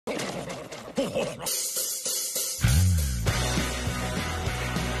On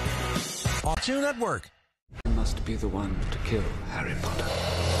Cartoon Network. I must be the one to kill Harry Potter.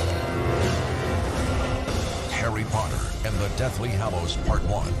 Harry Potter and the Deathly Hallows Part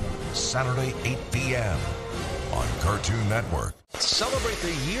 1. Saturday, 8 p.m. on Cartoon Network. Celebrate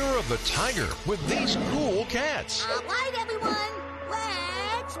the Year of the Tiger with these cool cats. All right, everyone.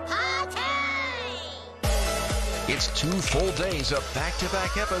 Let's party! It's 2 full days of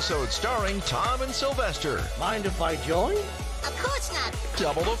back-to-back episodes starring Tom and Sylvester. Mind if I join? Of course not.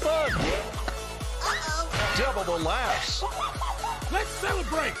 Double the fun. Uh-oh. Double the laughs. Let's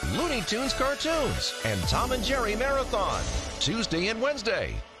celebrate! Looney Tunes cartoons and Tom and Jerry Marathon. Tuesday and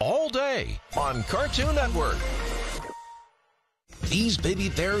Wednesday. All day on Cartoon Network. These baby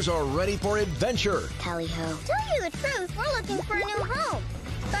bears are ready for adventure. Tally-ho. Tell you the truth, we're looking for a new home.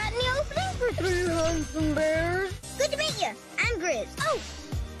 Got any openings for 3 handsome bears? Good to meet you. I'm Grizz. Oh,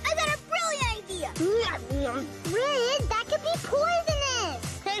 I got a brilliant idea. Grizz, that could be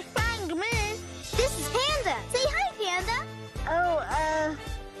poisonous. Tastes fine to me. This is Panda. Say hi, Panda. Oh,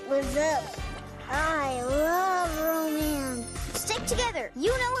 what's up? I love romance. Stick together. You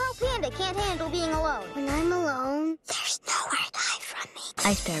know how Panda can't handle being alone. When I'm alone, there's nowhere to hide from me.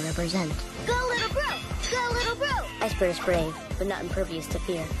 Ice Bear represent. Go, little bro. Go, little bro. Ice Bear is brave, but not impervious to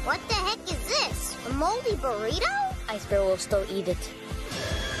fear. What the heck is this? A moldy burrito? Ice Bear will still eat it.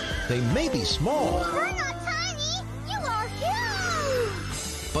 They may be small, We're not tiny. You are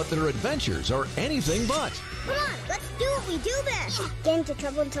huge. but their adventures are anything but. Come on, let's do what we do best. Get into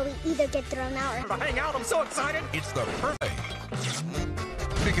trouble until we either get thrown out or... Hang out, I'm so excited! It's the perfect.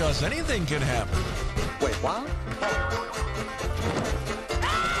 Because anything can happen. Wait, what?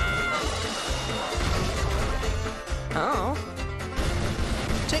 Oh.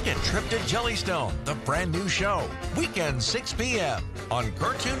 Take a trip to Jellystone, the brand new show. Weekend 6 p.m. on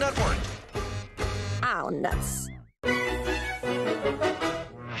Cartoon Network. Ow, nuts.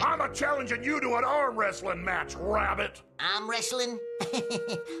 I'm challenging you to an arm wrestling match, Rabbit. Arm wrestling?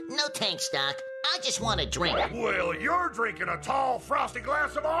 No thanks, Doc. I just want a drink. Well, you're drinking a tall, frosty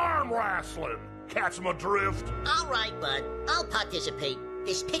glass of arm wrestling. Catch my drift. All right, bud. I'll participate.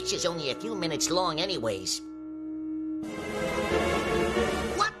 This picture's only a few minutes long anyways.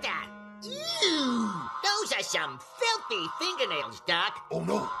 What the? Ew! Those are some filthy fingernails, Doc. Oh,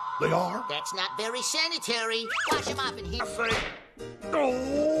 no, they are? That's not very sanitary. Wash them off in here. I say...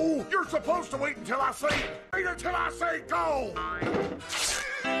 No! You're supposed to wait until I say... Wait until I say go!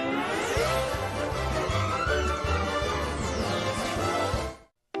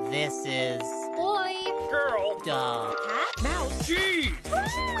 This is Boy. Girl. dog. Cat. Mouse. Gee!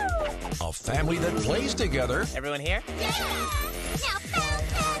 A family that plays together, Everyone here? Yeah! Now found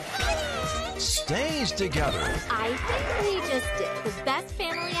cat party! stays together. I think we just did the best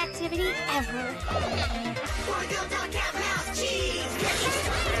family activity ever. Boy, girl, dog, cat, mouse, cheese!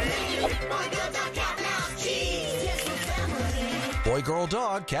 Boy, girl, dog, cat, mouse, cheese! Boy, Girl,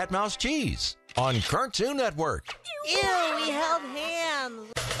 Dog, Cat, Mouse, Cheese on Cartoon Network. Ew, we held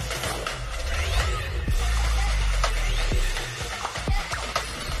hands.